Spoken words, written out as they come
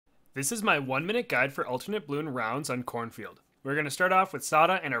This is my 1-minute guide for alternate Bloon rounds on Cornfield. We're going to start off with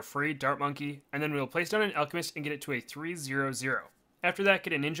Sauda and our free Dart Monkey, and then we'll place down an Alchemist and get it to a 3-0-0. After that,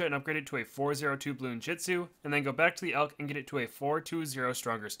 get a Ninja and upgrade it to a 4-0-2 Bloon Jitsu, and then go back to the Elk and get it to a 4-2-0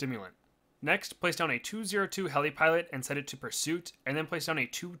 Stronger Stimulant. Next, place down a 2-0-2 Heli Pilot and set it to Pursuit, and then place down a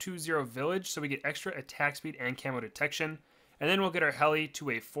 2-2-0 Village so we get extra attack speed and camo detection, and then we'll get our Heli to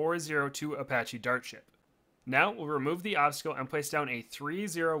a 4-0-2 Apache Dart Ship. Now we'll remove the obstacle and place down a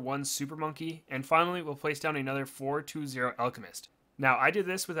 3-0-1 Super Monkey, and finally we'll place down another 4-2-0 Alchemist. Now I did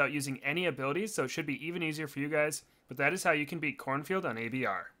this without using any abilities, so it should be even easier for you guys, but that is how you can beat Cornfield on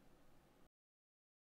ABR.